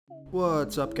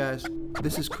What's up, guys?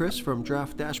 This is Chris from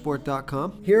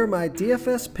DraftDashboard.com. Here are my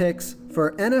DFS picks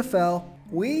for NFL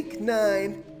Week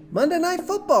 9 Monday Night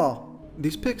Football.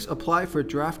 These picks apply for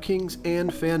DraftKings and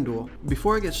FanDuel.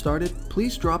 Before I get started,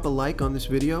 please drop a like on this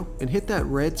video and hit that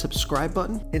red subscribe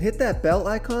button and hit that bell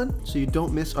icon so you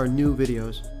don't miss our new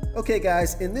videos. Okay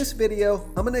guys, in this video,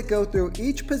 I'm going to go through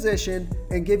each position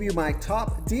and give you my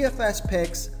top DFS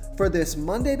picks for this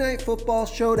Monday Night Football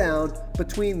showdown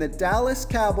between the Dallas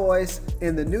Cowboys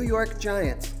and the New York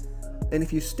Giants. And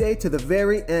if you stay to the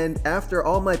very end after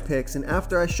all my picks and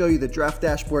after I show you the Draft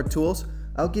Dashboard tools,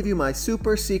 I'll give you my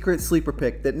super secret sleeper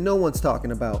pick that no one's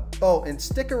talking about. Oh, and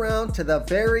stick around to the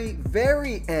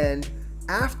very end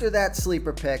after that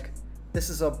sleeper pick. This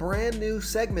is a brand new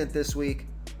segment this week.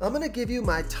 I'm going to give you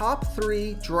my top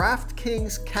 3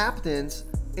 DraftKings captains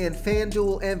and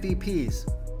FanDuel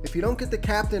MVPs. If you don't get the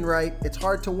captain right, it's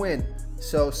hard to win.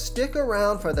 So stick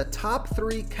around for the top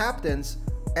 3 captains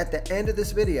at the end of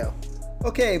this video.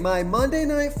 Okay, my Monday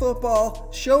Night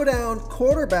Football showdown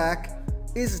quarterback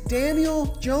is Daniel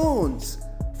Jones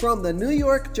from the New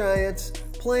York Giants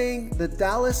playing the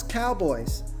Dallas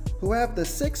Cowboys, who have the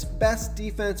 6th best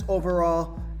defense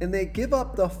overall, and they give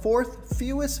up the 4th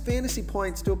fewest fantasy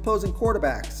points to opposing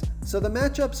quarterbacks. So the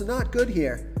matchup's not good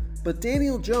here, but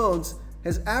Daniel Jones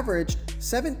has averaged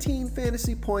 17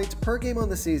 fantasy points per game on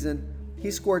the season. He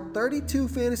scored 32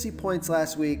 fantasy points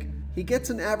last week. He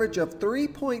gets an average of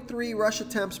 3.3 rush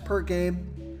attempts per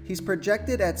game. He's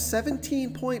projected at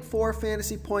 17.4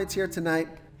 fantasy points here tonight.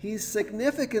 He's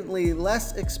significantly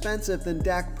less expensive than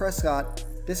Dak Prescott.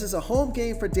 This is a home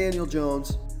game for Daniel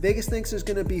Jones. Vegas thinks there's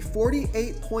going to be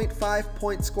 48.5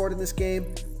 points scored in this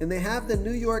game, and they have the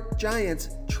New York Giants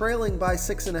trailing by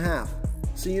 6.5.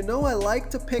 So you know I like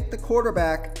to pick the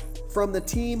quarterback from the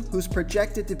team who's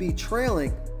projected to be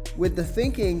trailing with the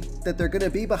thinking that they're going to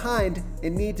be behind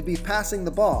and need to be passing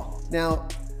the ball. Now,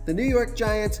 the New York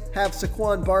Giants have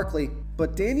Saquon Barkley,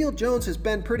 but Daniel Jones has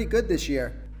been pretty good this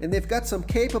year, and they've got some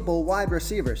capable wide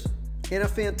receivers and a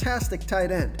fantastic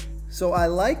tight end. So I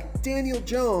like Daniel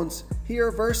Jones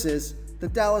here versus the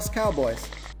Dallas Cowboys.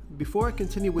 Before I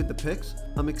continue with the picks,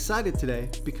 I'm excited today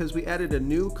because we added a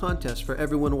new contest for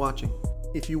everyone watching.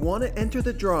 If you want to enter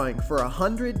the drawing for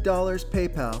 $100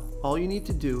 PayPal, all you need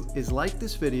to do is like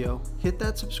this video, hit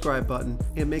that subscribe button,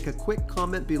 and make a quick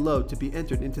comment below to be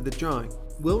entered into the drawing.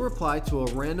 We'll reply to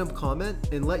a random comment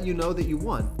and let you know that you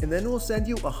won, and then we'll send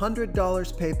you $100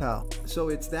 PayPal. So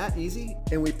it's that easy,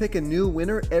 and we pick a new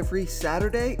winner every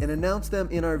Saturday and announce them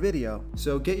in our video.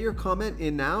 So get your comment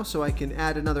in now so I can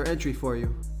add another entry for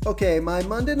you. Okay, my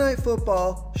Monday Night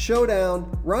Football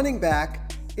showdown running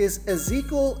back is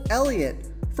Ezekiel Elliott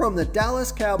from the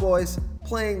Dallas Cowboys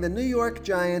playing the New York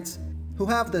Giants, who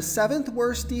have the 7th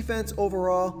worst defense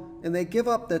overall, and they give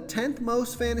up the 10th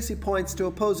most fantasy points to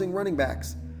opposing running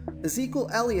backs. Ezekiel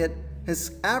Elliott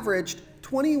has averaged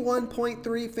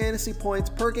 21.3 fantasy points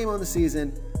per game on the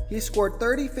season. He scored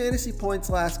 30 fantasy points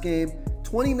last game,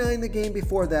 29 the game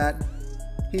before that.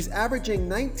 He's averaging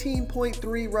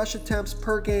 19.3 rush attempts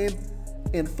per game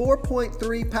and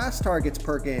 4.3 pass targets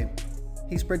per game.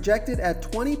 He's projected at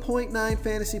 20.9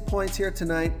 fantasy points here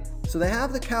tonight, so they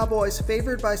have the Cowboys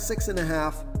favored by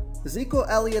 6.5. Ezekiel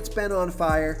Elliott's been on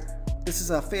fire. This is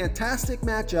a fantastic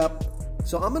matchup,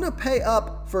 so I'm going to pay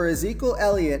up for Ezekiel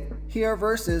Elliott here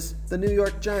versus the New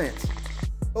York Giants.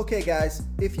 Okay guys,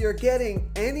 if you're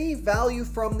getting any value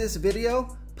from this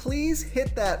video, please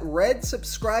hit that red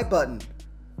subscribe button.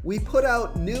 We put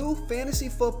out new fantasy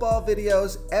football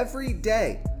videos every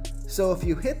day. So if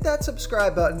you hit that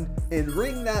subscribe button and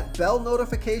ring that bell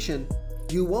notification,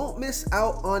 you won't miss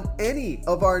out on any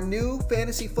of our new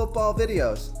fantasy football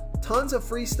videos. Tons of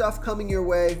free stuff coming your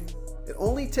way. It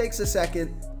only takes a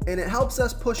second, and it helps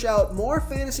us push out more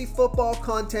fantasy football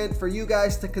content for you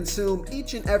guys to consume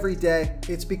each and every day.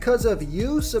 It's because of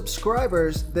you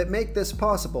subscribers that make this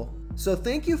possible. So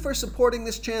thank you for supporting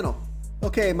this channel.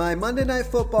 Okay, my Monday Night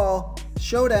Football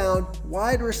showdown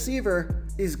wide receiver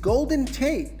is Golden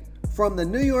Tate from the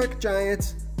New York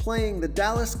Giants playing the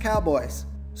Dallas Cowboys.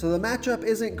 So the matchup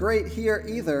isn't great here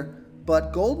either,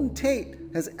 but Golden Tate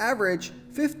has averaged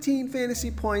 15 fantasy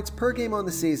points per game on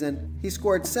the season. He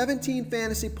scored 17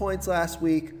 fantasy points last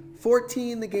week,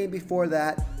 14 the game before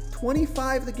that,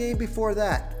 25 the game before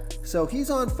that. So he's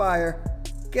on fire,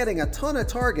 getting a ton of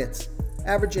targets,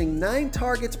 averaging 9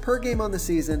 targets per game on the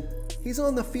season. He's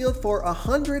on the field for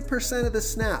 100% of the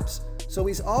snaps, so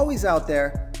he's always out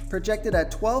there, projected at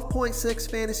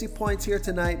 12.6 fantasy points here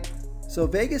tonight. So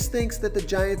Vegas thinks that the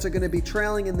Giants are going to be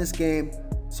trailing in this game.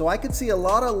 So I could see a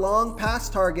lot of long pass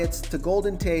targets to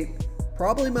Golden Tate.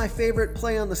 Probably my favorite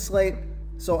play on the slate.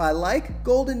 So I like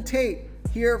Golden Tate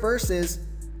here versus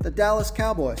the Dallas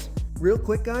Cowboys. Real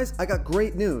quick, guys, I got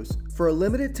great news. For a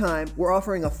limited time, we're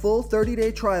offering a full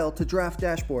 30-day trial to Draft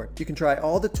Dashboard. You can try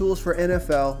all the tools for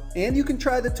NFL, and you can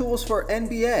try the tools for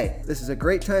NBA. This is a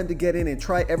great time to get in and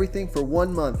try everything for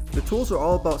 1 month. The tools are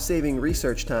all about saving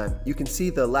research time. You can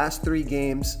see the last 3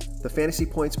 games, the fantasy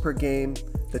points per game,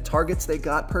 the targets they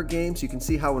got per game, so you can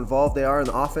see how involved they are in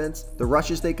the offense, the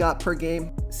rushes they got per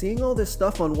game. Seeing all this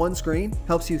stuff on one screen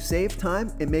helps you save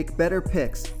time and make better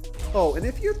picks. Oh, and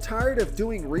if you're tired of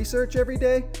doing research every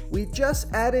day, we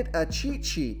just added a cheat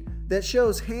sheet that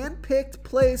shows hand-picked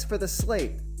plays for the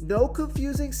slate. No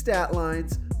confusing stat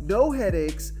lines, no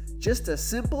headaches, just a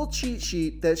simple cheat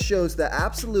sheet that shows the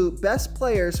absolute best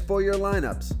players for your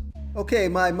lineups. Okay,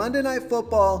 my Monday Night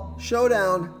Football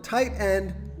Showdown tight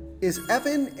end is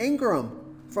Evan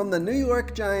Ingram from the New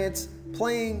York Giants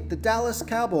playing the Dallas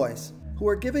Cowboys, who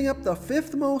are giving up the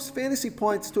 5th most fantasy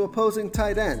points to opposing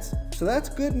tight ends. So that's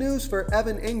good news for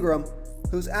Evan Ingram,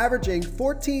 who's averaging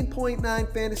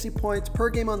 14.9 fantasy points per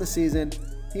game on the season.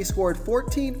 He scored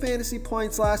 14 fantasy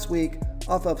points last week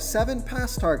off of 7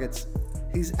 pass targets.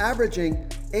 He's averaging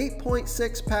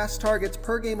 8.6 pass targets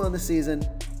per game on the season.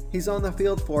 He's on the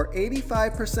field for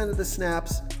 85% of the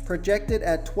snaps, projected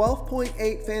at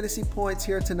 12.8 fantasy points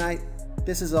here tonight.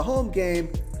 This is a home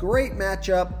game, great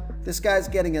matchup. This guy's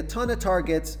getting a ton of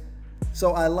targets.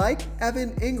 So I like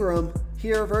Evan Ingram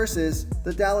here versus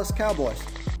the Dallas Cowboys.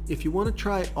 If you want to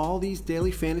try all these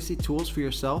daily fantasy tools for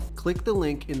yourself, click the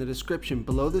link in the description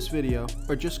below this video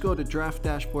or just go to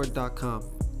draftdashboard.com.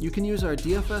 You can use our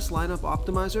DFS lineup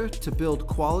optimizer to build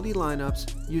quality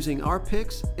lineups using our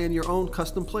picks and your own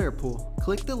custom player pool.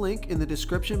 Click the link in the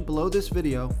description below this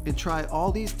video and try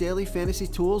all these daily fantasy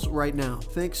tools right now.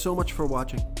 Thanks so much for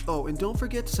watching. Oh, and don't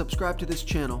forget to subscribe to this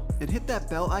channel and hit that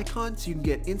bell icon so you can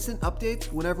get instant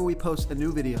updates whenever we post a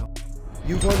new video.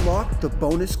 You've unlocked the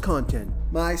bonus content.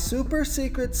 My super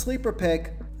secret sleeper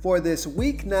pick for this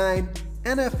Week 9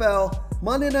 NFL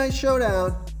Monday Night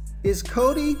Showdown is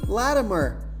Cody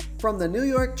Latimer from the New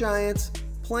York Giants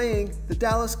playing the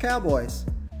Dallas Cowboys.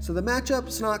 So the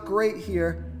matchup's not great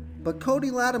here, but Cody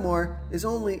Latimer is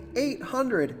only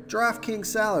 $800 DraftKings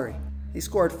salary. He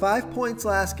scored 5 points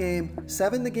last game,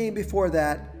 7 the game before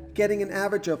that, getting an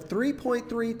average of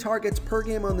 3.3 targets per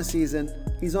game on the season.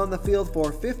 He's on the field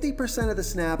for 50% of the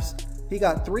snaps. He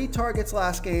got 3 targets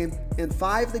last game and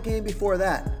 5 the game before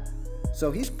that. So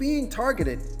he's being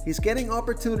targeted. He's getting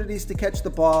opportunities to catch the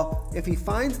ball. If he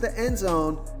finds the end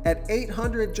zone at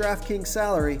 $800 DraftKings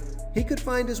salary, he could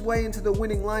find his way into the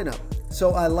winning lineup.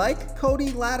 So I like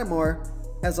Cody Latimer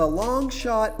as a long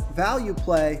shot value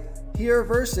play here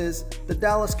versus the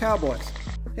Dallas Cowboys.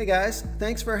 Hey guys,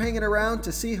 thanks for hanging around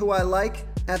to see who I like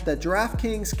at the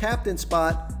DraftKings captain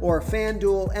spot or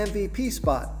FanDuel MVP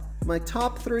spot. My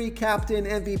top 3 captain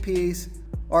MVPs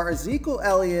are Ezekiel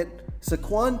Elliott,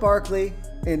 Saquon Barkley,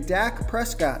 and Dak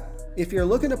Prescott. If you're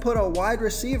looking to put a wide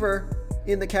receiver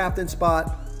in the captain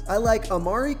spot, I like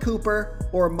Amari Cooper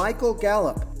or Michael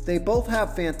Gallup. They both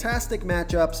have fantastic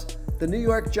matchups. The New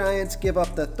York Giants give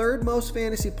up the 3rd most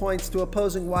fantasy points to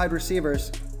opposing wide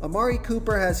receivers. Amari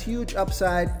Cooper has huge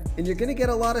upside, and you're going to get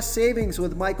a lot of savings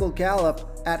with Michael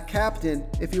Gallup at captain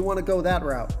if you want to go that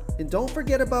route. And don't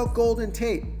forget about Golden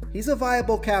Tate. He's a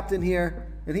viable captain here,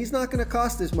 and he's not going to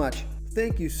cost as much.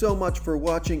 Thank you so much for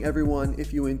watching, everyone.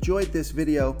 If you enjoyed this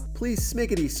video, please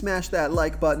smash that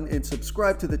like button and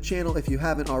subscribe to the channel if you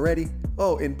haven't already.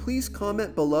 Oh, and please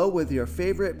comment below with your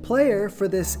favorite player for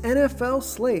this NFL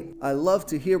slate. I love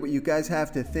to hear what you guys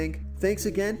have to think. Thanks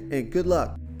again and good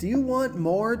luck. Do you want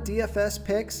more DFS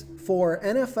picks for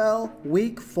NFL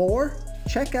Week 4?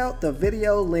 Check out the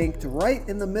video linked right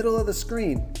in the middle of the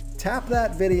screen. Tap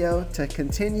that video to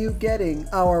continue getting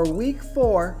our Week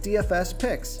 4 DFS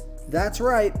picks. That's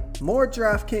right, more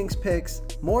DraftKings picks,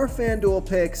 more FanDuel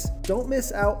picks. Don't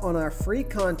miss out on our free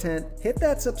content. Hit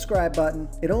that subscribe button.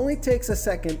 It only takes a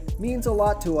second, means a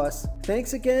lot to us.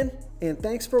 Thanks again, and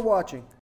thanks for watching.